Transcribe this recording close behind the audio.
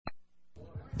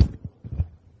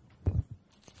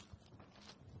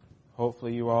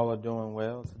Hopefully you all are doing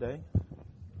well today.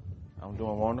 I'm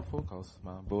doing wonderful because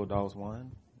my Bulldogs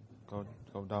won. Go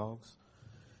Dogs.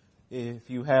 If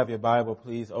you have your Bible,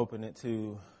 please open it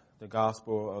to the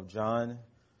Gospel of John,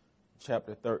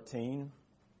 chapter 13.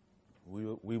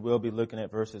 We will be looking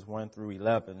at verses 1 through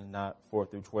 11, not 4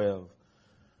 through 12.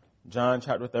 John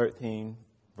chapter 13,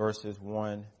 verses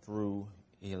 1 through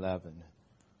 11.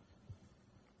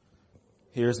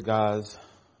 Here's God's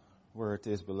word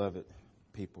to his beloved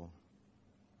people.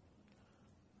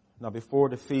 Now before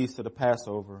the feast of the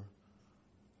Passover,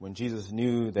 when Jesus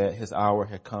knew that his hour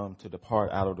had come to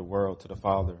depart out of the world to the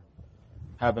Father,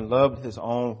 having loved his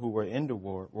own who were in the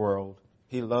world,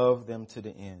 he loved them to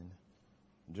the end.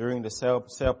 During the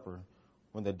supper,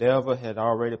 when the devil had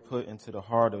already put into the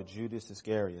heart of Judas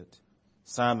Iscariot,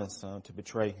 Simon's son, to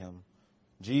betray him,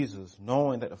 Jesus,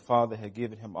 knowing that the Father had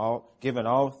given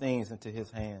all things into his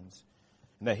hands,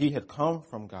 and that he had come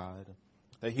from God,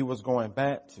 that he was going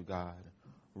back to God,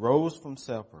 rose from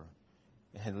supper,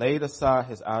 and had laid aside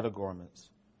his outer garments.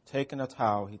 Taking a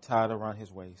towel, he tied around his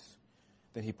waist.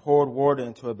 Then he poured water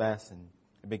into a basin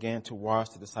and began to wash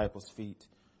the disciples' feet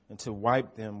and to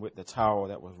wipe them with the towel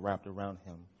that was wrapped around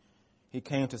him. He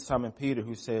came to Simon Peter,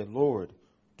 who said, "Lord,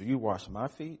 do you wash my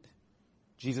feet?"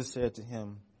 Jesus said to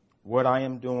him, "What I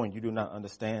am doing you do not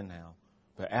understand now,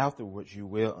 but afterwards you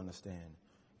will understand."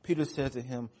 Peter said to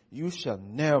him, "You shall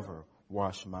never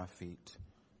wash my feet."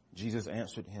 Jesus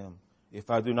answered him, "If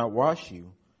I do not wash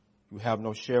you, you have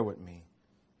no share with me."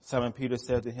 Simon Peter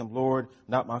said to him, "Lord,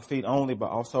 not my feet only, but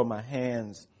also my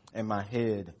hands and my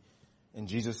head." And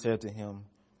Jesus said to him,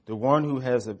 The one who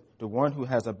has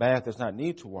a bath does not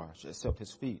need to wash except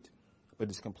his feet, but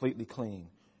is completely clean.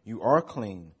 You are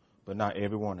clean, but not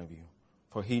every one of you."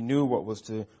 For he knew who was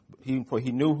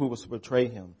to betray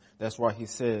him. That's why he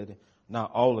said,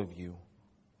 "Not all of you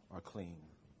are clean."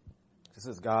 This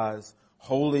is God's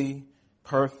holy,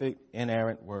 perfect,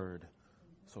 inerrant word.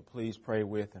 So please pray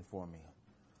with and for me.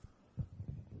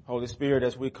 Holy Spirit,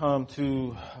 as we come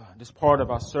to this part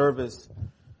of our service,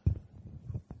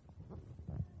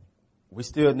 we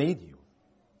still need you.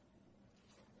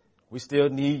 We still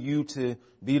need you to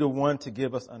be the one to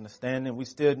give us understanding. We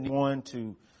still need one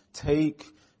to take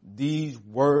these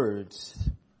words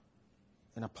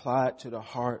and apply it to the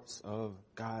hearts of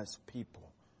God's people.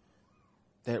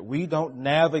 That we don't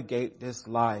navigate this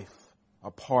life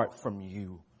apart from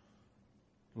you,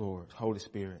 Lord, Holy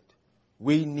Spirit.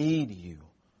 We need you,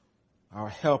 our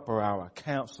helper, our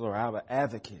counselor, our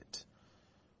advocate.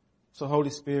 So, Holy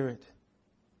Spirit,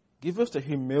 give us the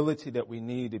humility that we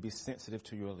need to be sensitive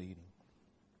to your leading.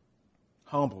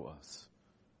 Humble us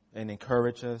and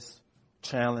encourage us,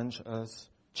 challenge us,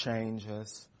 change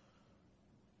us.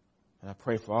 And I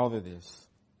pray for all of this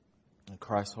in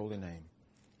Christ's holy name.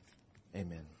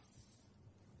 Amen.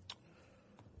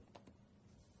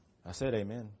 I said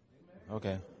amen.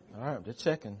 Okay. All right. Just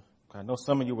checking. I know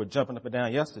some of you were jumping up and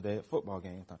down yesterday at football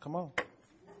games. Now, come on.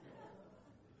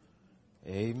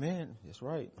 Amen. That's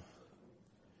right.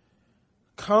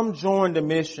 Come join the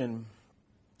mission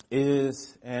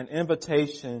is an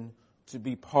invitation to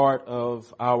be part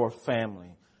of our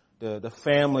family, the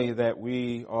family that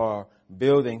we are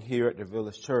building here at the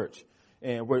Village Church.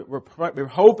 And we're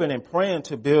hoping and praying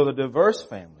to build a diverse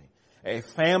family, a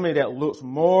family that looks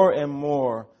more and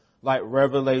more like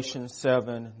Revelation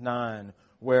 7:9,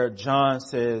 where John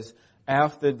says,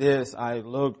 "After this I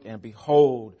looked, and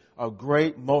behold, a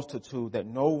great multitude that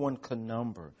no one could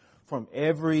number, from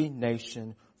every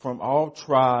nation, from all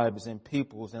tribes and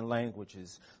peoples and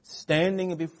languages,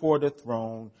 standing before the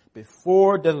throne,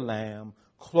 before the Lamb,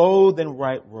 clothed in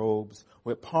white robes,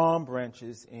 with palm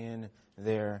branches in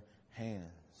their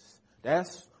hands."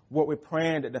 That's what we're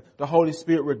praying that the Holy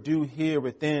Spirit would do here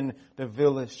within the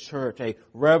Village Church, a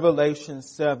Revelation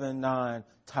 7:9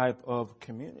 type of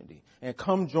community. And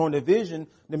come join the vision.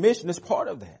 The mission is part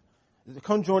of that.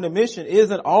 Come join the mission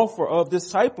is an offer of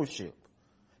discipleship,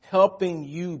 helping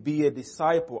you be a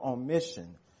disciple on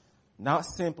mission, not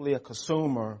simply a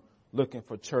consumer looking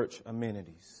for church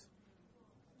amenities.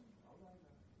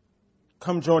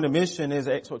 Come join the mission is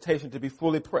an exhortation to be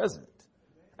fully present,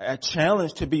 a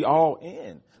challenge to be all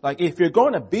in. Like, if you're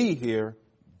going to be here,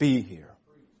 be here.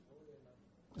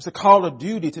 It's a call of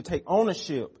duty to take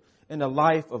ownership in the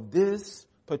life of this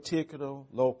particular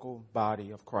local body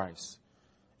of Christ.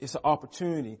 It's an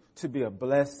opportunity to be a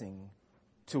blessing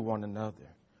to one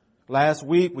another. Last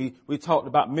week, we talked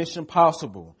about Mission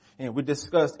Possible, and we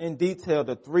discussed in detail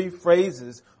the 3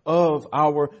 phrases of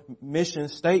our mission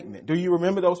statement. Do you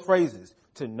remember those phrases?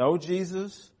 To know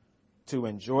Jesus, to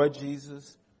enjoy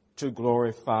Jesus, to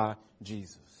glorify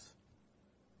Jesus.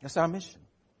 That's our mission.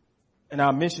 And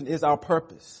our mission is our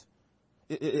purpose.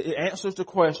 It answers the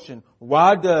question,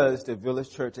 why does the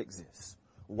Village Church exist?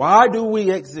 Why do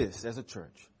we exist as a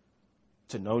church?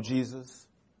 To know Jesus,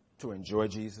 to enjoy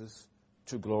Jesus,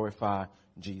 to glorify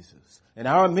Jesus. And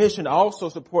our mission also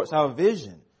supports our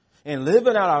vision. And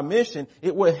living out our mission,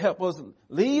 it will help us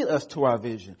lead us to our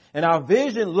vision. And our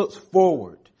vision looks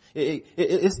forward.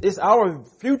 It's our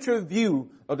future view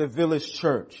of the Village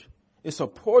Church. It's a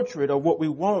portrait of what we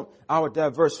want our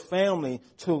diverse family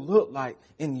to look like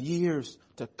in years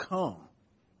to come.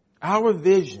 Our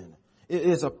vision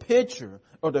is a picture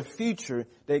of the future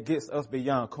that gets us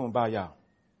beyond Kumbaya.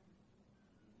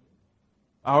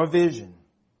 Our vision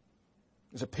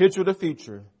is a picture of the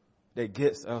future that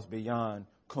gets us beyond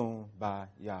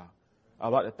Kumbaya. I'd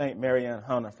like to thank Marianne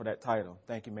Hunter for that title.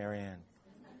 Thank you, Marianne.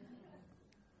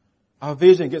 Our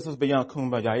vision gets us beyond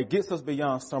Kumbaya. It gets us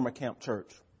beyond summer camp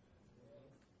church.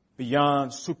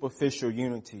 Beyond superficial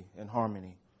unity and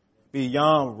harmony.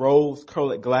 Beyond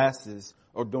rose-colored glasses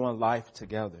or doing life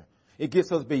together. It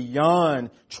gets us beyond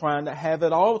trying to have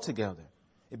it all together.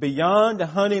 Beyond the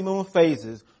honeymoon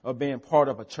phases of being part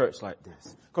of a church like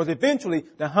this. Because eventually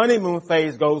the honeymoon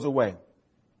phase goes away.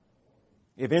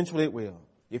 Eventually it will.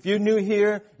 If you're new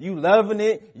here, you loving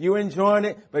it, you enjoying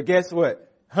it, but guess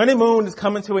what? Honeymoon is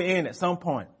coming to an end at some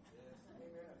point.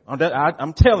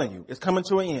 I'm telling you, it's coming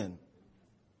to an end.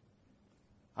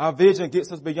 Our vision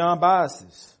gets us beyond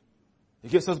biases.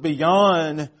 It gets us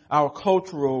beyond our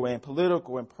cultural and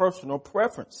political and personal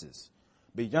preferences.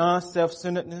 Beyond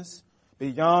self-centeredness,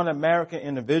 beyond American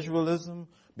individualism,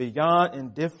 beyond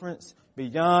indifference,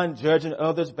 beyond judging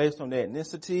others based on their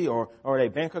ethnicity or their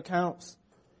bank accounts.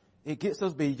 It gets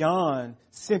us beyond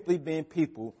simply being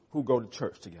people who go to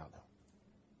church together.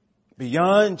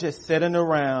 Beyond just sitting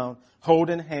around,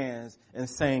 holding hands and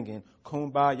singing,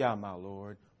 Kumbaya, my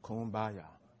Lord, Kumbaya,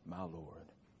 my Lord.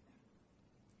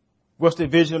 What's the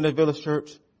vision of the Village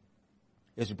Church?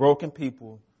 It's broken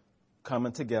people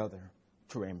coming together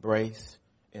to embrace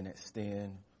and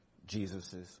extend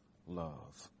Jesus'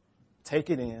 love. Take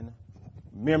it in,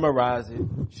 memorize it,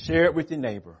 share it with your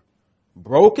neighbor.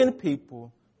 Broken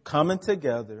people coming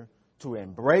together to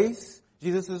embrace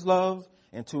Jesus' love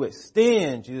and to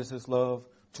extend Jesus' love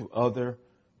to other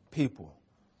people.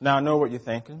 Now I know what you're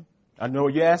thinking. I know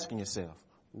what you're asking yourself.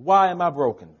 Why am I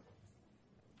broken?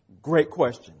 Great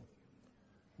question.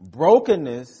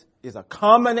 Brokenness is a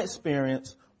common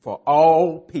experience for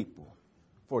all people.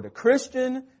 For the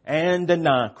Christian and the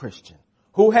non-Christian.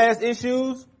 Who has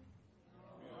issues?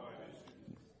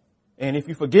 And if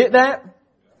you forget that,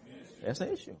 that's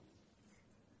an issue.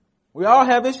 We all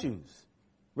have issues.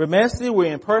 We're messy,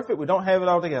 we're imperfect, we don't have it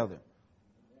all together.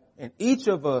 And each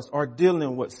of us are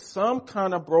dealing with some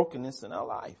kind of brokenness in our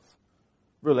life.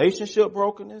 Relationship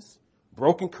brokenness,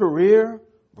 broken career,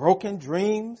 broken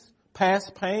dreams,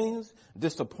 past pains,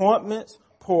 disappointments,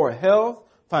 poor health,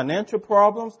 financial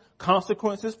problems,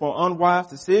 consequences for unwise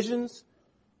decisions,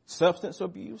 substance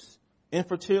abuse,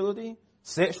 infertility,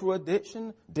 sexual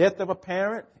addiction, death of a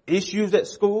parent, issues at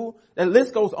school. The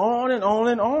list goes on and on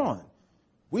and on.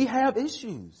 We have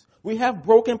issues. We have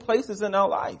broken places in our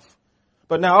life.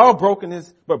 But now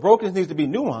brokenness needs to be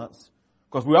nuanced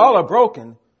because we all are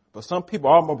broken, but some people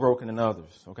are more broken than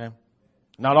others, okay?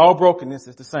 Not all brokenness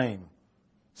is the same.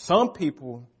 Some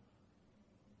people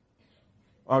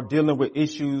are dealing with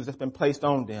issues that's been placed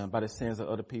on them by the sins of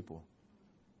other people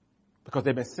because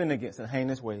they've been sinned against in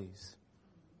heinous ways.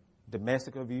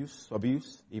 Domestic abuse,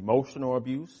 emotional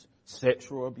abuse,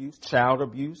 sexual abuse, child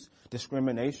abuse,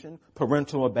 discrimination,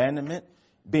 parental abandonment,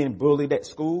 being bullied at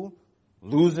school,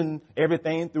 losing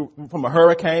everything from a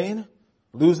hurricane,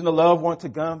 losing a loved one to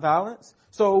gun violence.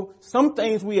 So some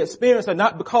things we experience are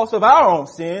not because of our own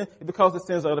sin, it's because of the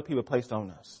sins of other people placed on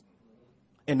us.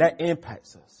 And that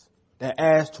impacts us. That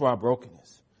adds to our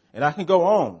brokenness. And I can go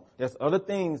on. There's other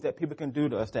things that people can do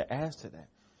to us that adds to that.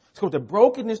 So the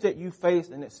brokenness that you face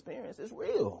and experience is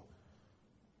real.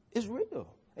 It's real.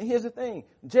 And here's the thing.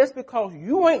 Just because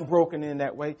you ain't broken in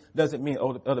that way doesn't mean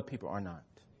other people are not.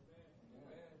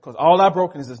 Because all our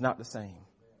brokenness is not the same.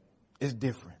 It's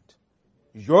different.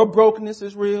 Your brokenness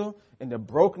is real and the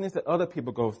brokenness that other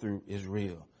people go through is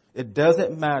real. It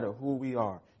doesn't matter who we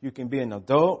are. You can be an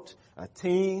adult, a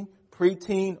teen,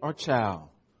 preteen, or child.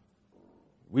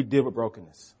 We deal with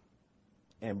brokenness.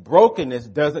 And brokenness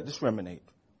doesn't discriminate.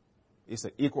 It's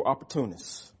an equal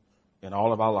opportunist in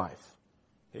all of our life.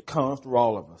 It comes through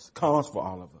all of us. Comes for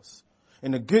all of us.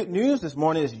 And the good news this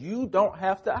morning is you don't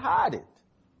have to hide it.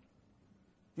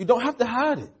 You don't have to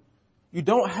hide it. You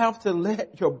don't have to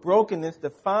let your brokenness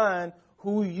define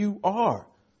who you are.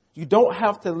 You don't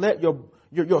have to let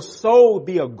your soul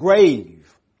be a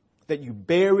grave that you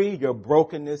bury your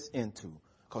brokenness into.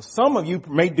 Because some of you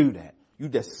may do that. You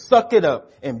just suck it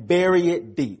up and bury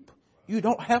it deep. You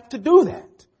don't have to do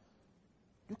that.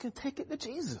 You can take it to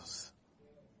Jesus.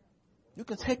 You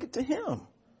can take it to him.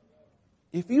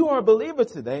 If you are a believer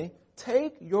today,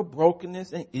 take your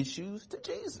brokenness and issues to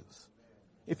Jesus.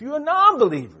 If you're a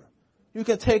non-believer, you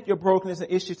can take your brokenness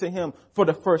and issues to him for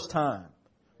the first time.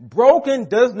 Broken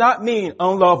does not mean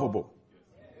unlovable.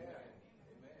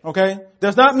 Okay?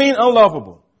 Does not mean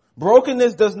unlovable.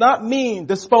 Brokenness does not mean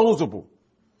disposable.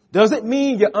 Doesn't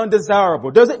mean you're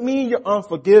undesirable. Doesn't mean you're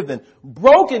unforgiven.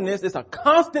 Brokenness is a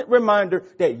constant reminder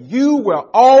that you will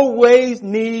always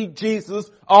need Jesus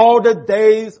all the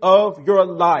days of your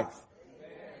life.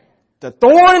 The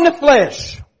thorn in the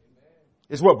flesh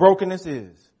is what brokenness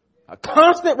is. A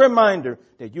constant reminder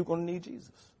that you're going to need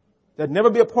Jesus. There'll never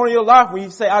be a point in your life where you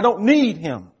say, I don't need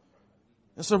him.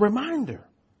 It's a reminder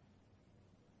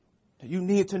that you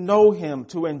need to know him,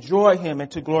 to enjoy him,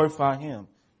 and to glorify him.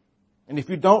 And if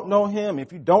you don't know him,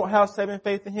 if you don't have saving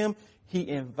faith in him, he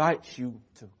invites you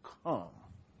to come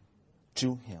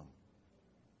to him.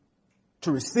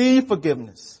 To receive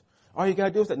forgiveness. All you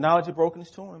gotta do is acknowledge your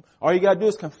brokenness to him. All you gotta do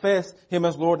is confess him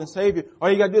as Lord and Savior. All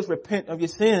you gotta do is repent of your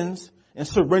sins and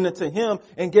surrender to him.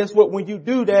 And guess what? When you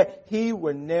do that, he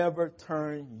will never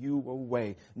turn you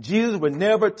away. Jesus will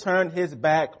never turn his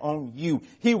back on you.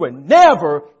 He will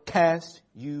never cast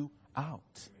you out.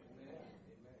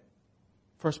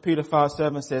 1 Peter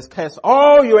 5:7 says, cast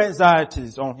all your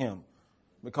anxieties on him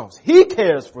because he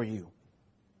cares for you.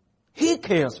 He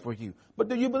cares for you. But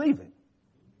do you believe it?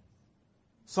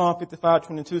 Psalm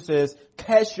 55:22 says,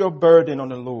 cast your burden on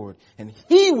the Lord and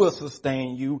he will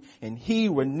sustain you and he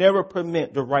will never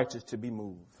permit the righteous to be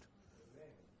moved.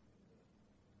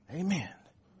 Amen.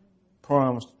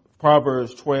 Proverbs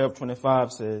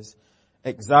 12:25 says,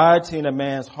 anxiety in a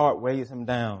man's heart weighs him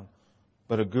down,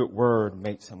 but a good word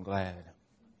makes him glad.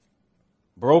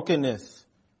 Brokenness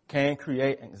can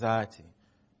create anxiety.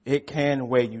 It can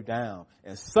weigh you down.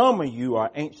 And some of you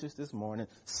are anxious this morning.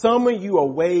 Some of you are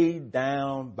weighed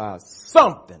down by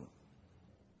something.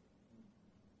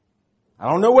 I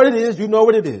don't know what it is. You know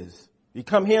what it is. You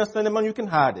come here on Sunday morning, you can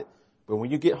hide it. But when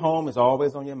you get home, it's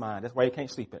always on your mind. That's why you can't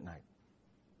sleep at night.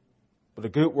 But a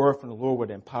good word from the Lord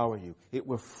will empower you. It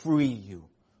will free you.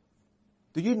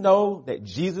 Do you know that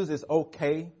Jesus is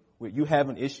okay with you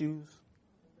having issues?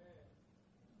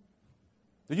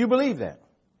 Do you believe that?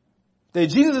 That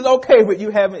Jesus is okay with you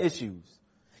having issues.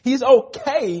 He's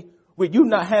okay with you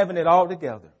not having it all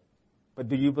together. But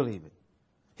do you believe it?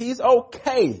 He's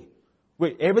okay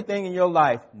with everything in your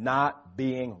life not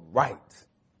being right.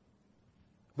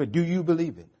 But do you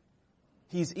believe it?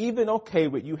 He's even okay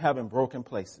with you having broken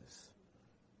places.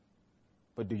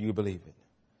 But do you believe it?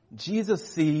 Jesus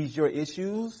sees your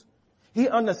issues. He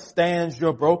understands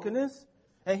your brokenness.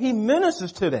 And he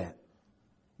ministers to that.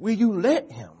 Will you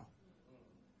let him?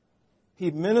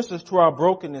 He ministers to our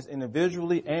brokenness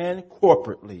individually and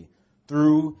corporately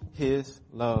through his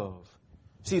love.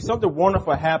 See, something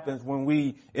wonderful happens when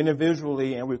we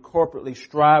individually and we corporately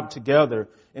strive together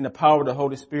in the power of the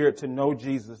Holy Spirit to know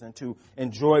Jesus and to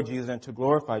enjoy Jesus and to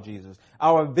glorify Jesus.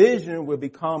 Our vision will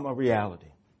become a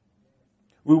reality.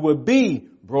 We will be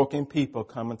broken people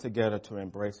coming together to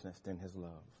embrace and extend his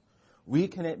love. We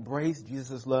can embrace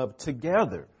Jesus' love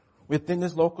together within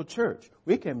this local church.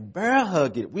 We can bear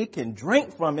hug it. We can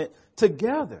drink from it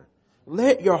together.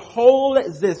 Let your whole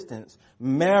existence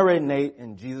marinate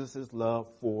in Jesus' love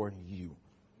for you.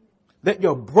 Let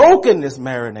your brokenness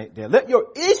marinate there. Let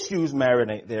your issues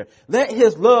marinate there. Let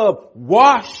his love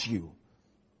wash you.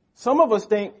 Some of us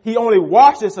think he only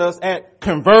washes us at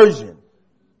conversion.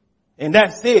 And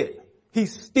that's it. He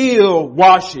still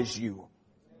washes you.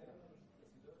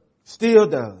 Still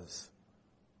does.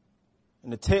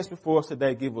 And the text before us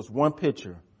today gives us one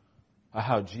picture of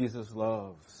how Jesus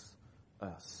loves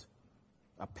us.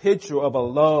 A picture of a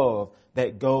love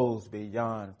that goes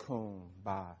beyond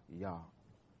Kumbaya.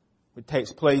 It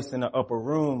takes place in the upper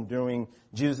room during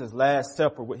Jesus' last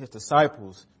supper with his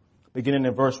disciples. Beginning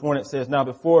in verse 1, it says, now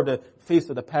before the feast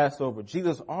of the Passover,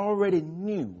 Jesus already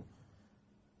knew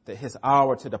that his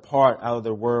hour to depart out of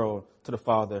the world to the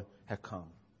Father had come.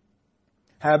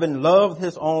 Having loved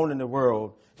his own in the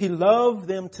world, he loved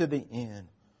them to the end.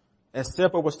 As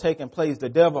supper was taking place, the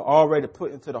devil already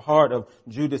put into the heart of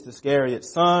Judas Iscariot,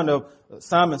 son of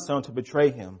Simon's son, to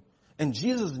betray him. And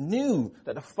Jesus knew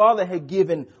that the Father had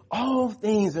given all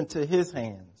things into his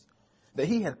hands, that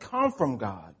he had come from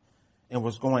God and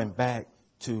was going back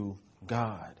to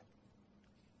God.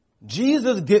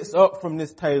 Jesus gets up from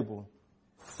this table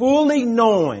fully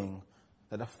knowing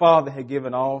that the Father had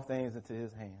given all things into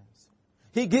his hands.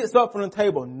 He gets up from the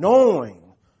table knowing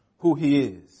who he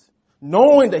is,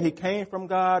 knowing that he came from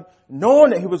God,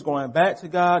 knowing that he was going back to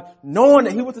God, knowing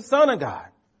that he was the Son of God.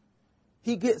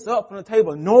 He gets up from the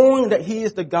table knowing that he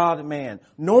is the God-man,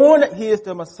 knowing that he is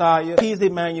the Messiah, he's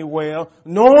Emmanuel,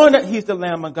 knowing that he's the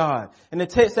Lamb of God. And the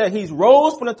text said he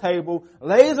rose from the table,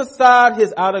 lays aside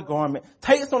his outer garment,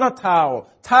 takes on a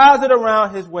towel, ties it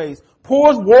around his waist,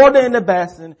 pours water in the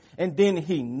basin, and then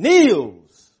he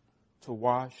kneels to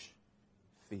wash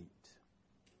feet.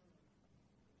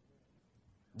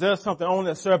 Does something only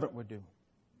a servant would do.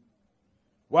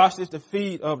 Washes the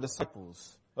feet of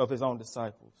disciples, of his own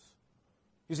disciples.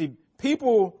 You see,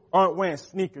 people aren't wearing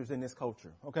sneakers in this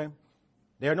culture, okay?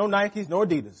 There are no Nikes, no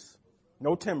Adidas,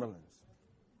 no Timberlands.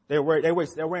 They're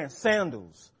wearing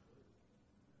sandals.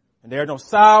 And there are no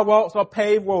sidewalks or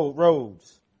paved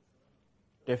roads.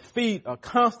 Their feet are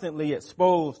constantly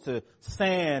exposed to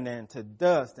sand and to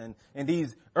dust, and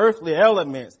these earthly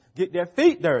elements get their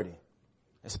feet dirty,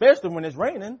 especially when it's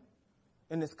raining.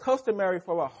 And it's customary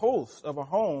for a host of a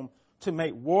home to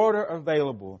make water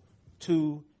available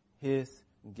to his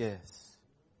guests.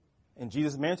 And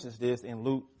Jesus mentions this in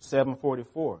Luke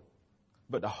 7:44.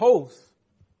 But the host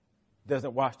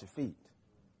doesn't wash the feet.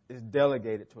 It's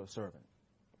delegated to a servant.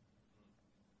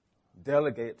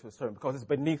 Delegated to a servant because it's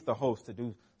beneath the host to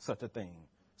do such a thing.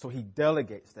 So he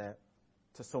delegates that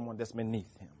to someone that's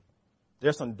beneath him.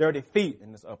 There's some dirty feet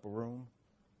in this upper room.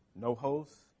 No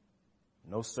host,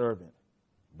 no servant,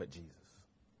 but Jesus.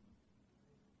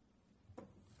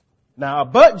 Now, a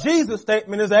but Jesus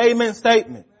statement is an amen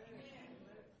statement.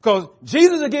 Because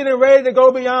Jesus is getting ready to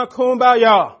go beyond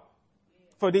Kumbaya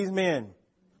for these men.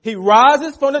 He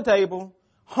rises from the table,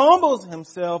 humbles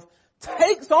himself,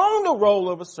 takes on the role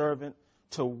of a servant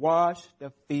to wash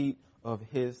the feet of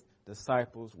his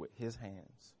disciples with his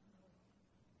hands.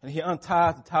 And he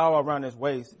unties the towel around his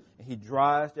waist and he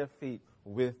dries their feet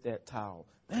with that towel.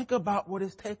 Think about what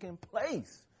is taking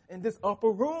place in this upper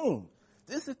room.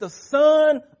 This is the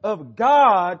Son of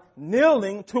God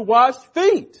kneeling to wash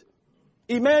feet.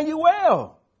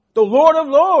 Emmanuel, the Lord of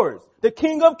Lords, the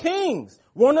King of Kings,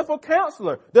 Wonderful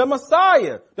Counselor, the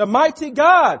Messiah, the Mighty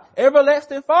God,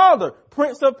 Everlasting Father,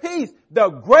 Prince of Peace, the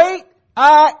great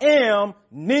I Am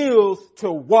kneels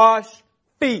to wash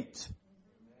feet.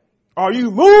 Are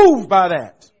you moved by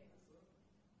that?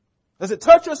 Does it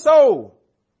touch your soul?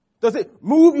 Does it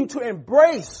move you to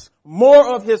embrace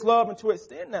more of his love and to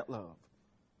extend that love?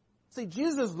 See,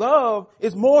 Jesus' love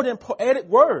is more than poetic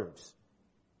words.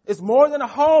 It's more than a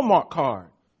Hallmark card,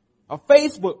 a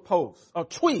Facebook post, a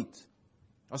tweet,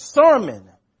 a sermon,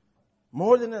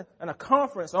 more than a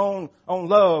conference on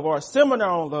love or a seminar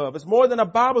on love. It's more than a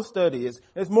Bible study.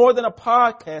 It's more than a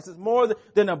podcast. It's more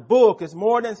than a book. It's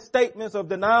more than statements of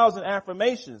denials and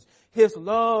affirmations. His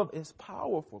love is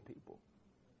powerful, people.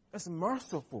 It's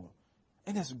merciful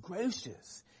and it's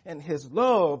gracious. And his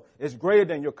love is greater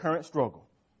than your current struggle.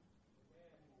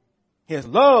 His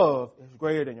love is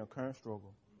greater than your current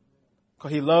struggle.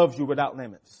 Because he loves you without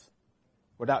limits,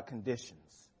 without conditions.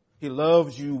 He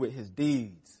loves you with his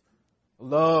deeds,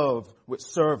 love with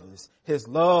service. His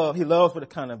love, he loves with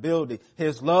accountability.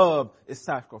 His love is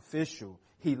sacrificial.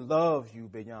 He loves you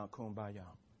beyond Kumbaya.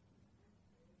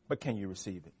 But can you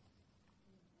receive it?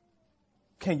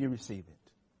 Can you receive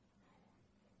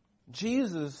it?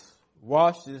 Jesus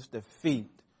washes the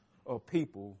feet of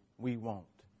people we want.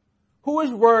 Who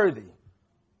is worthy?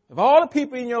 Of all the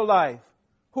people in your life,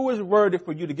 who is worthy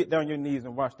for you to get down on your knees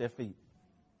and wash their feet?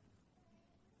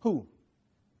 Who?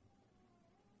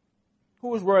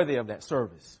 Who is worthy of that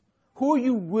service? Who are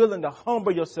you willing to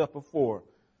humble yourself before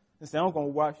and say, I'm going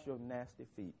to wash your nasty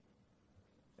feet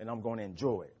and I'm going to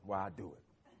enjoy it while I do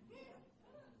it?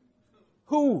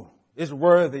 Who is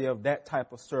worthy of that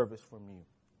type of service from you?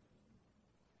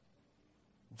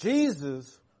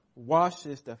 Jesus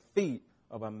washes the feet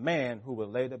of a man who will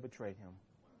later betray him.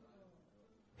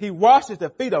 He washes the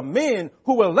feet of men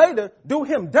who will later do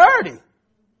him dirty.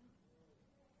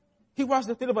 He washes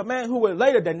the feet of a man who will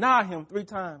later deny him 3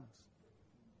 times.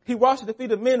 He washes the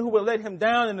feet of men who will let him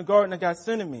down in the Garden of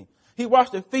Gethsemane. He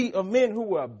washed the feet of men who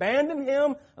will abandon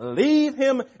him, leave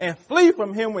him, and flee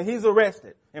from him when he's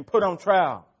arrested and put on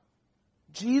trial.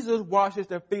 Jesus washes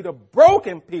the feet of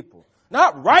broken people,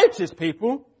 not righteous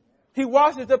people. He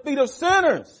washes the feet of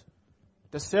sinners.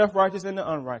 The self-righteous and the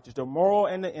unrighteous, the moral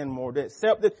and the immoral, the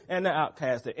accepted and the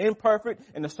outcast, the imperfect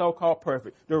and the so-called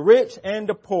perfect, the rich and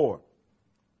the poor,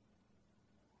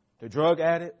 the drug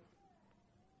addict,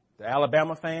 the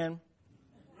Alabama fan.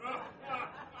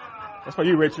 That's for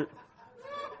you, Richard.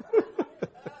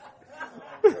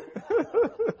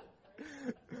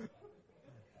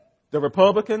 The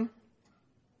Republican,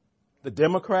 the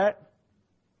Democrat,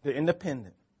 the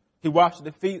independent. He washed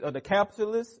the feet of the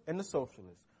capitalist and the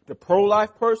socialist, the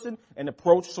pro-life person and the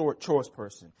pro-choice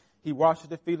person. He washes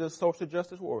the feet of the social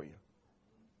justice warrior.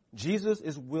 Jesus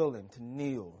is willing to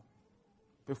kneel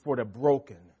before the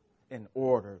broken in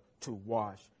order to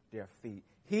wash their feet.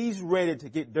 He's ready to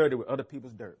get dirty with other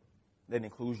people's dirt. That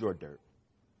includes your dirt.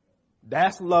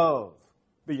 That's love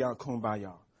beyond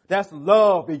kumbaya. That's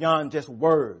love beyond just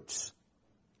words.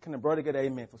 Can the brother get an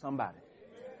amen for somebody?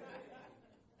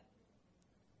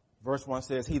 Verse 1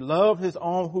 says, he loved his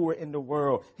own who were in the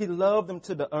world. He loved them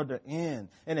to the other end.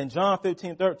 And in John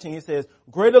 15:13, he says,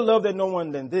 greater love than no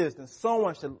one than this, than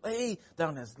someone should lay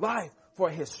down his life for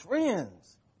his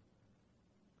friends.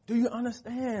 Do you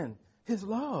understand his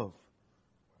love?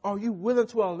 Are you willing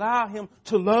to allow him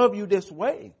to love you this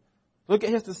way? Look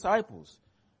at his disciples.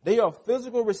 They are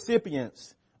physical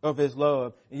recipients of his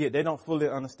love, and yet they don't fully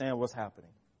understand what's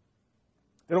happening.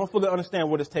 They don't fully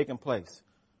understand what is taking place.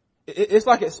 It's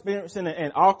like experiencing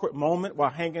an awkward moment while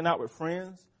hanging out with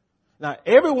friends. Now,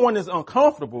 everyone is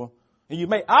uncomfortable, and you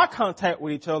make eye contact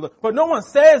with each other, but no one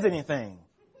says anything.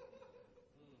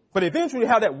 But eventually you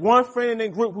have that one friend in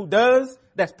the group who does.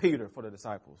 That's Peter for the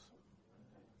disciples.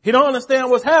 He don't understand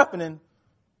what's happening,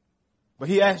 but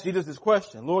he asked Jesus this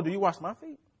question, Lord, do you wash my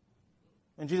feet?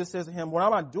 And Jesus says to him, what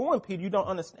am I doing, Peter? You don't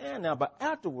understand now, but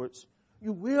afterwards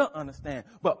you will understand.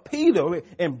 But Peter,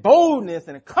 in boldness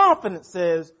and confidence,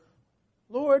 says,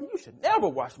 Lord, you should never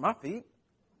wash my feet.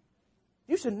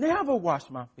 You should never wash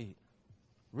my feet.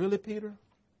 Really, Peter?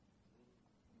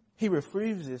 He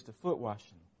refuses the foot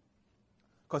washing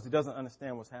because he doesn't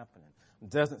understand what's happening,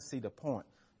 doesn't see the point.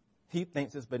 He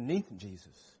thinks it's beneath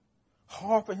Jesus.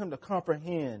 Hard for him to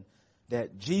comprehend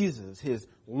that Jesus, his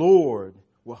Lord,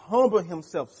 will humble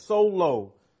himself so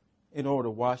low in order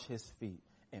to wash his feet.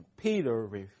 And Peter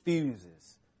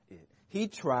refuses it. He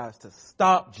tries to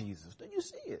stop Jesus. Do you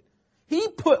see it? He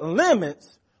put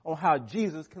limits on how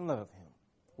Jesus can love him.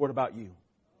 What about you?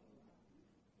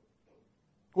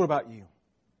 What about you?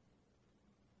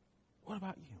 What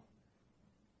about you?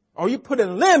 Are you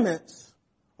putting limits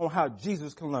on how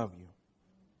Jesus can love you?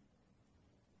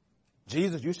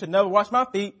 Jesus, you should never wash my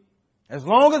feet. As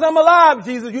long as I'm alive,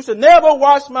 Jesus, you should never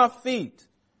wash my feet.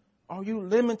 Are you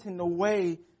limiting the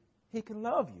way he can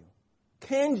love you?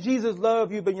 Can Jesus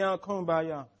love you beyond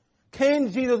kumbaya?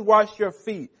 Can Jesus wash your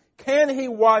feet? Can he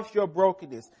wash your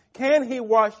brokenness? Can he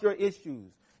wash your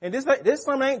issues? And this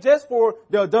sermon ain't just for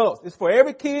the adults. It's for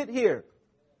every kid here.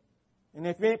 And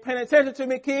if you ain't paying attention to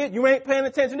me, kid, you ain't paying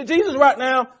attention to Jesus right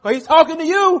now, because he's talking to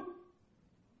you.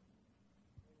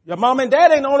 Your mom and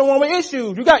dad ain't the only one with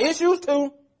issues. You got issues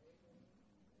too.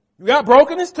 You got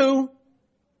brokenness too.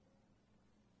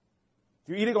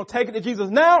 You're either going to take it to Jesus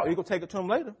now or you're going to take it to him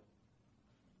later.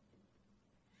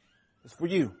 It's for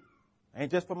you. It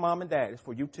ain't just for mom and dad. It's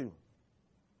for you too.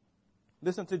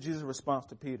 Listen to Jesus' response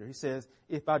to Peter. He says,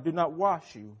 if I do not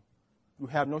wash you, you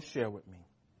have no share with me.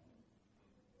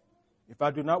 If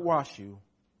I do not wash you,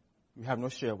 you have no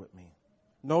share with me.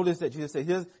 Notice that Jesus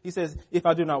said, he says, if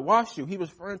I do not wash you, he was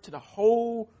referring to the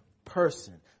whole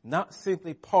person, not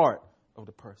simply part of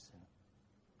the person.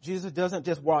 Jesus doesn't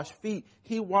just wash feet.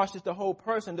 He washes the whole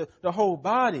person, the whole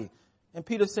body. And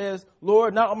Peter says,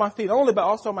 Lord, not on my feet only, but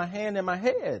also my hand and my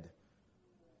head.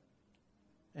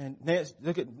 And next,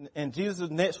 and Jesus'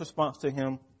 next response to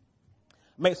him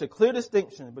makes a clear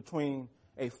distinction between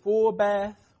a full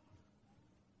bath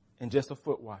and just a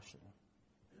foot washing.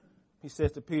 He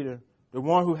says to Peter, the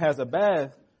one who has a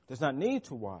bath does not need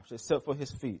to wash except for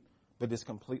his feet, but is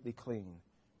completely clean.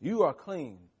 You are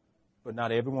clean, but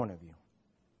not every one of you.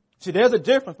 See, there's a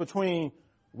difference between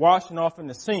washing off in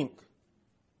the sink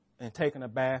and taking a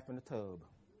bath in the tub.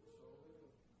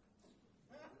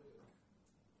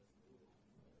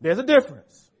 There's a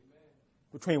difference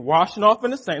between washing off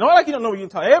in the sink. Not like you don't know what you're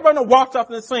talking about. Everybody knows washed off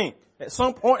in the sink at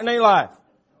some point in their life.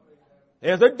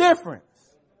 There's a difference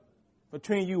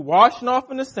between you washing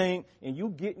off in the sink and you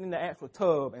getting in the actual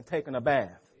tub and taking a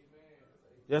bath.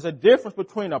 There's a difference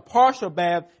between a partial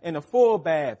bath and a full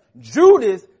bath.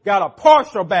 Judas got a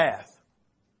partial bath.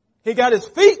 He got his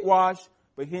feet washed,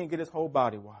 but he didn't get his whole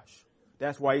body washed.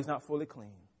 That's why he's not fully clean.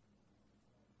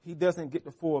 He doesn't get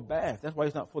the full bath. That's why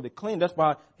he's not fully clean. That's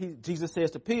why Jesus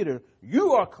says to Peter,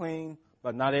 you are clean,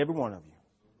 but not every one of you.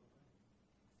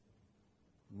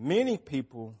 Many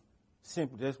people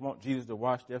simply just want Jesus to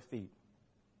wash their feet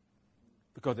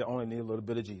because they only need a little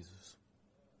bit of Jesus.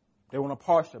 They want a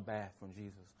partial bath from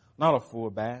Jesus. Not a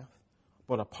full bath,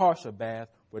 but a partial bath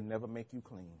would never make you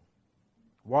clean.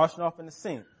 Washing off in the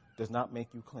sink does not make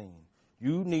you clean.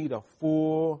 You need a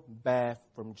full bath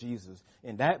from Jesus.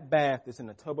 And that bath is in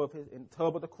the tub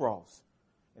of the cross.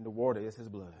 And the water is his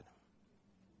blood.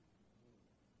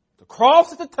 The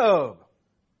cross is the tub.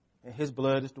 And his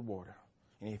blood is the water.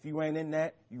 And if you ain't in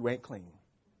that, you ain't clean.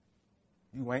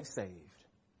 You ain't saved.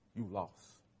 You lost.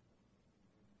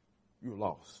 You're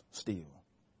lost still.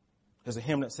 There's a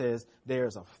hymn that says,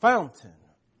 there's a fountain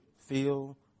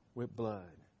filled with blood,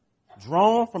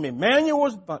 drawn from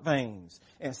Emmanuel's veins,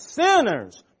 and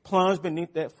sinners plunged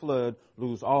beneath that flood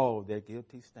lose all their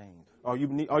guilty stain. Are you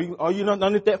not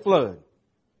underneath that flood?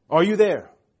 Are you there?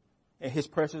 And his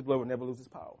precious blood will never lose its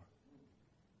power.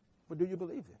 But do you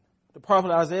believe it? The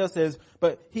prophet Isaiah says,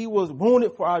 but he was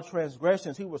wounded for our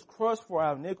transgressions. He was crushed for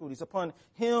our iniquities. Upon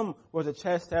him was a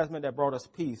chastisement that brought us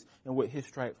peace. And with his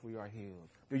stripes we are healed.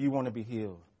 Do you want to be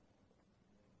healed?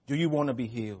 Do you want to be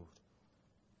healed?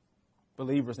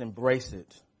 Believers, embrace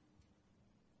it.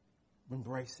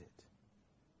 Embrace it.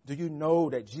 Do you know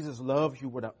that Jesus loves you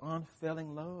with an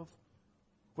unfailing love?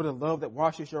 With a love that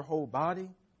washes your whole body?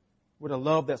 With a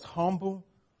love that's humble?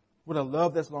 With a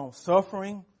love that's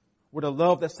long-suffering? With a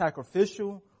love that's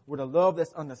sacrificial, with a love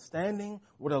that's understanding,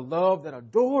 with a love that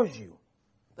adores you,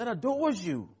 with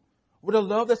a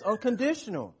love that's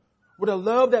unconditional, with a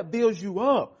love that builds you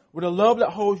up, with a love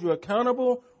that holds you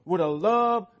accountable, with a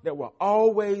love that will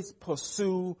always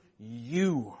pursue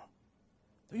you.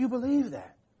 Do you believe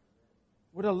that?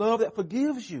 With a love that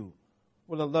forgives you,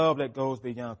 with a love that goes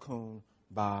beyond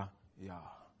Kumbaya.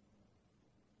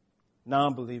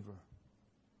 Non-believer.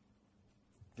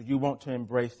 Do you want to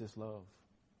embrace this love?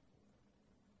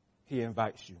 He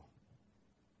invites you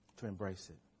to embrace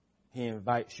it. He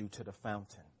invites you to the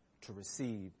fountain to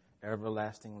receive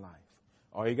everlasting life.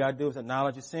 All you got to do is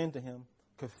acknowledge your sin to him,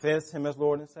 confess him as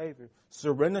Lord and Savior,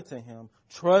 surrender to him,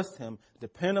 trust him,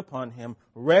 depend upon him,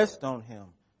 rest on him.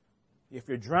 If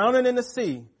you're drowning in the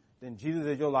sea, then Jesus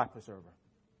is your life preserver.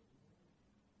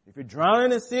 If you're drowning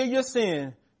in the sea of your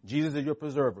sin, Jesus is your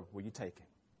preserver. Will you take it?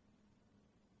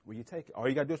 Will you take it? All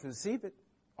you got to do is receive it.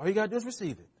 All you got to do is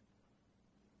receive it.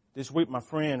 This week, my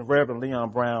friend, Reverend Leon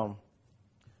Brown,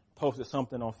 posted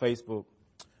something on Facebook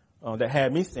that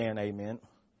had me saying amen.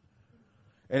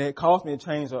 And it caused me to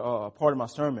change a part of my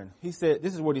sermon. He said,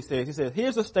 this is what he said. He said,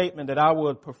 here's a statement that I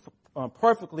would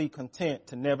perfectly content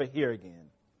to never hear again.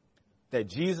 That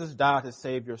Jesus died to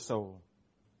save your soul.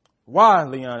 Why,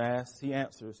 Leon asks, he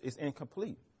answers, it's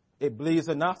incomplete. It bleeds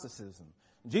agnosticism.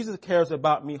 Jesus cares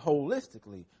about me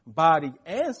holistically, body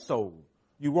and soul.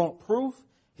 You want proof?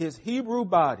 His Hebrew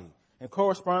body and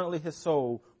correspondingly his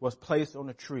soul was placed on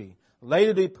a tree,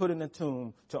 later to be put in the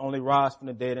tomb to only rise from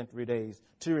the dead in 3 days,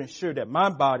 to ensure that my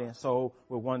body and soul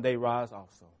will one day rise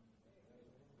also.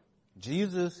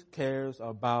 Jesus cares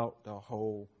about the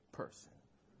whole person.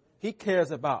 He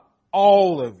cares about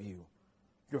all of you.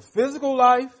 Your physical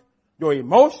life, your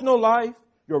emotional life,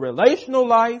 your relational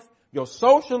life, your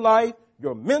social life,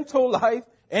 your mental life,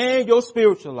 and your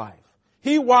spiritual life.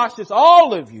 He washes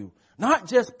all of you, not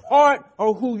just part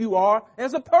of who you are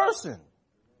as a person.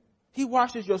 He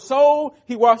washes your soul,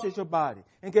 he washes your body.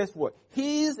 And guess what?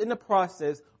 He's in the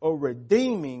process of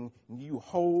redeeming you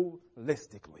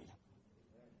holistically.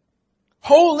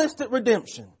 Holistic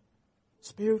redemption.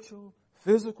 Spiritual,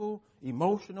 physical,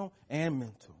 emotional, and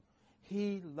mental.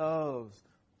 He loves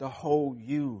the whole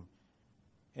you.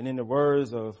 And in the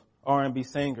words of R&B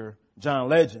singer John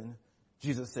Legend,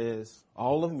 Jesus says,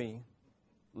 all of me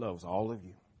loves all of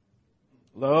you.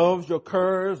 Loves your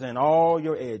curves and all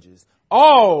your edges.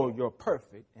 All your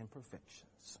perfect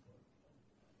imperfections.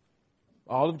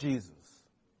 All of Jesus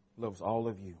loves all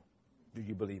of you. Do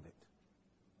you believe it?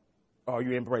 Are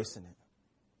you embracing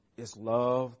it? It's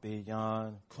love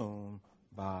beyond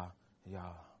Kumbaya.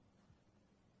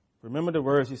 Remember the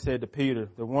words he said to Peter,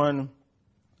 the one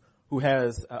who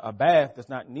has a bath does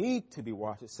not need to be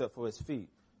washed except for his feet.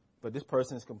 But this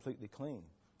person is completely clean.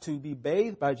 To be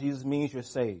bathed by Jesus means you're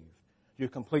saved. You're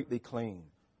completely clean.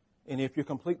 And if you're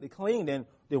completely clean, then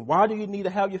why do you need to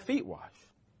have your feet washed?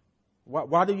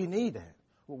 Why do you need that?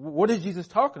 What is Jesus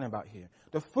talking about here?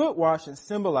 The foot washing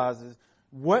symbolizes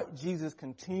what Jesus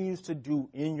continues to do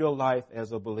in your life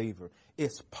as a believer.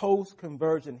 It's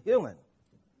post-conversion healing,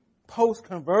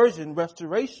 post-conversion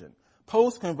restoration,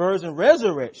 post-conversion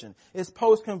resurrection. It's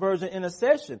post-conversion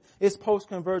intercession. It's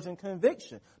post-conversion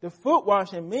conviction. The foot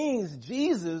washing means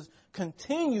Jesus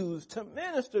continues to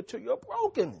minister to your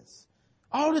brokenness.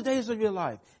 All the days of your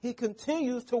life, he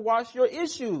continues to wash your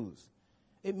issues.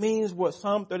 It means what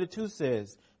Psalm 32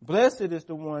 says. Blessed is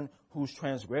the one whose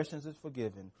transgressions is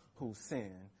forgiven, whose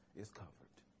sin is covered.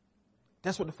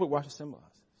 That's what the foot washing symbolizes.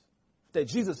 That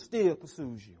Jesus still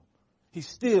pursues you. He's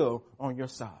still on your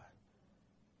side.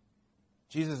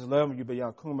 Jesus loving you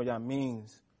beyond Kumbaya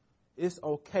means it's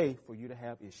okay for you to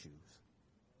have issues.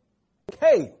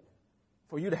 Okay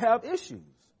for you to have issues.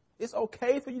 It's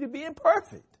okay for you to be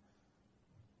imperfect.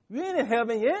 You ain't in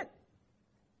heaven yet.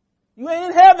 You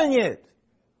ain't in heaven yet.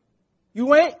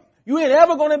 You ain't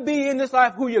ever going to be in this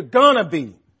life who you're going to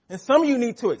be. And some of you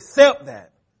need to accept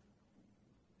that.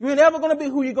 You ain't ever going to be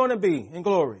who you're going to be in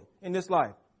glory in this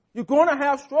life. You're going to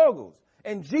have struggles.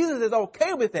 And Jesus is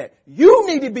okay with that. You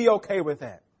need to be okay with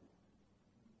that.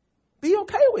 Be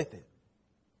okay with it.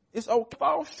 It's okay to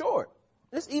fall short.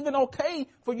 It's even okay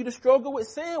for you to struggle with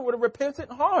sin with a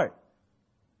repentant heart.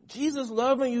 Jesus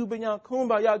loving you beyond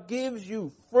Kumbaya gives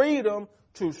you freedom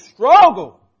to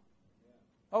struggle.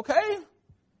 Okay?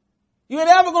 You ain't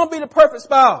ever going to be the perfect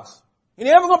spouse. You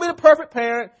ain't ever going to be the perfect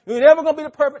parent. You ain't ever going to be the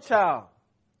perfect child.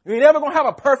 You ain't ever going to have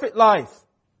a perfect life.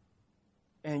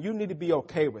 And you need to be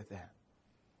okay with that.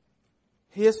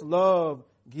 His love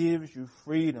gives you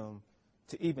freedom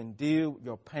to even deal with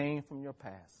your pain from your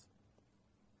past.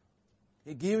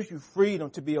 It gives you freedom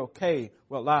to be okay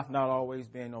with life not always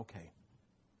being okay.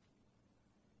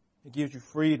 It gives you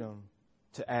freedom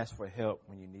to ask for help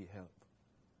when you need help.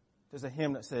 There's a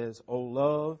hymn that says, "O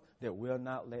love that will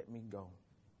not let me go.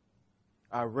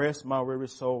 I rest my weary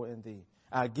soul in thee.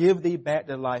 I give thee back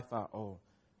the life I owe,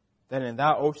 that in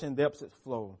thy ocean depths its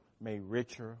flow may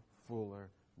richer, fuller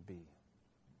be."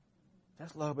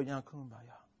 That's love beyond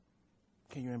Kumbaya.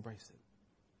 Can you embrace it?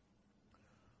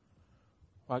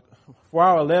 For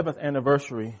our 11th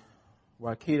anniversary,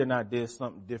 Wakita and I did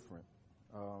something different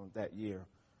that year.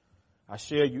 I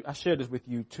shared this with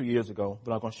you 2 years ago,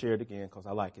 but I'm going to share it again because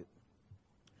I like it.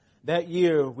 That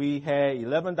year, we had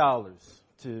 $11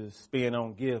 to spend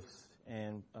on gifts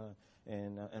and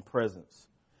presents,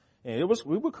 and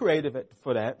we were creative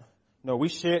for that. You know, we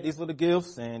shared these little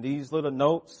gifts and these little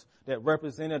notes that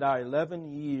represented our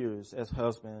 11 years as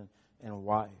husband and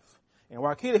wife. And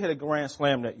Wakita hit a grand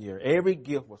slam that year. Every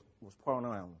gift was put on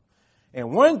them.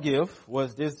 And one gift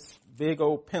was this big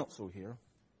old pencil here,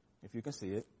 if you can see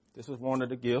it. This was one of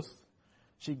the gifts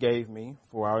she gave me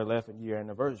for our 11th year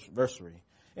anniversary.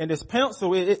 And this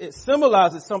pencil, it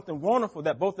symbolizes something wonderful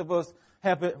that both of us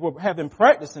have been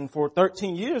practicing for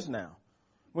 13 years now.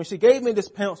 When she gave me this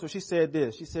pencil, she said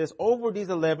this. She says, "Over these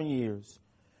 11 years,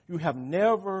 you have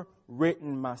never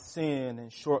written my sin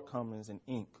and shortcomings in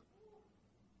ink.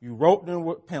 You wrote them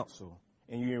with pencil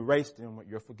and you erased them with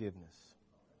your forgiveness."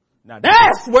 Now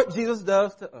that's what Jesus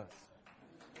does to us.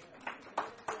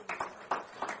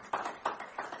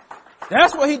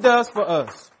 That's what he does for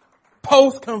us.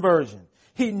 Post-conversion.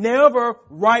 He never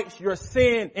writes your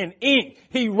sin in ink.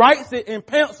 He writes it in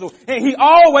pencil and he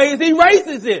always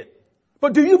erases it.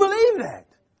 But do you believe that?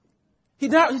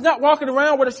 He's not walking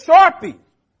around with a Sharpie,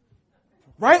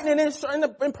 writing it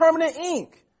in permanent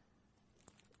ink.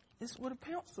 It's with a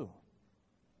pencil.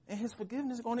 And his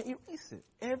forgiveness is going to erase it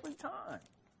every time.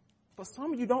 But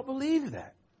some of you don't believe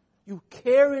that. You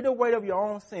carry the weight of your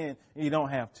own sin and you don't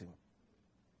have to.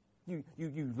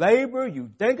 You labor,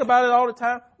 you think about it all the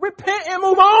time. Repent and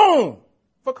move on,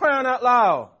 for crying out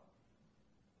loud.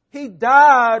 He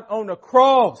died on the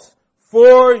cross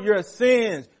for your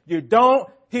sins. He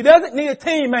doesn't need a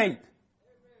teammate.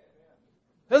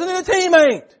 Doesn't need a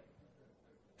teammate.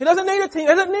 He doesn't need a team.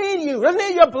 Doesn't need you. Doesn't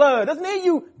need your blood. Doesn't need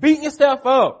you beating yourself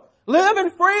up. Live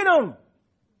in freedom.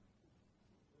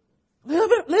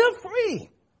 Live free.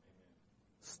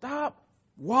 Stop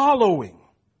wallowing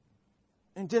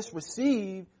and just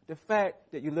receive the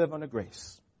fact that you live under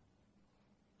grace.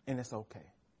 And it's okay.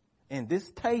 And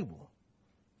this table,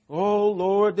 oh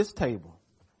Lord, this table,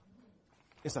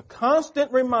 it's a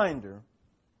constant reminder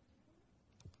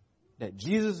that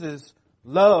Jesus'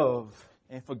 love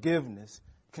and forgiveness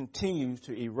continues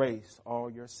to erase all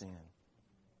your sin.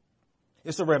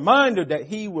 It's a reminder that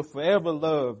he will forever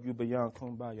love you beyond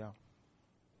Kumbaya.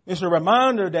 It's a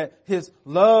reminder that his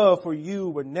love for you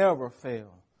will never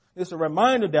fail. It's a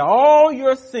reminder that all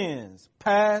your sins,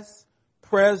 past,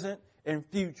 present, and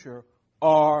future,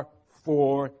 are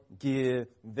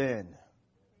forgiven.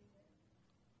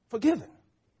 Forgiven.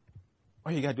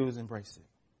 All you got to do is embrace it.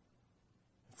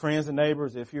 Friends and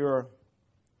neighbors, if you're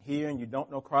here and you don't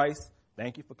know Christ,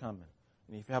 thank you for coming.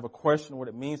 And if you have a question on what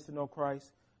it means to know Christ,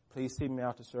 please see me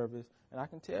after service, and I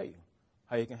can tell you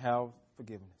how you can have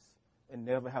forgiveness and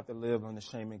never have to live on the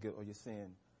shame and guilt of your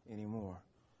sin anymore.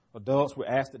 Adults, we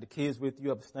ask that the kids with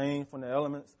you abstain from the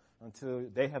elements until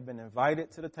they have been invited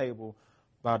to the table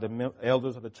by the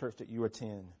elders of the church that you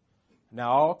attend.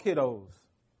 Now, all kiddos,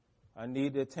 I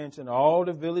need the attention of all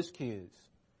the village kids.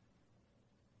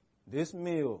 This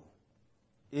meal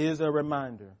is a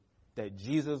reminder that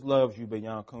Jesus loves you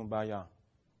beyond Kumbaya.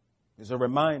 It's a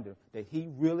reminder that he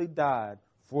really died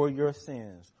for your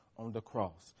sins on the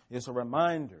cross. It's a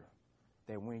reminder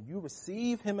that when you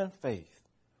receive him in faith,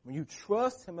 when you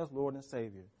trust him as Lord and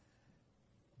Savior,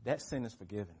 that sin is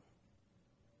forgiven.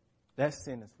 That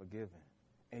sin is forgiven.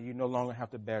 And you no longer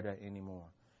have to bear that anymore.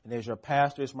 And as your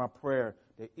pastor, it's my prayer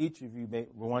that each of you may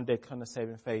one day come to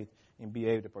saving faith and be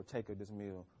able to partake of this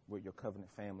meal with your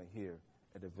covenant family here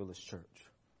at the Village Church.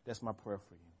 That's my prayer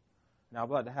for you. Now, I'd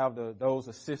like to have those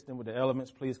assisting with the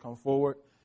elements, please come forward.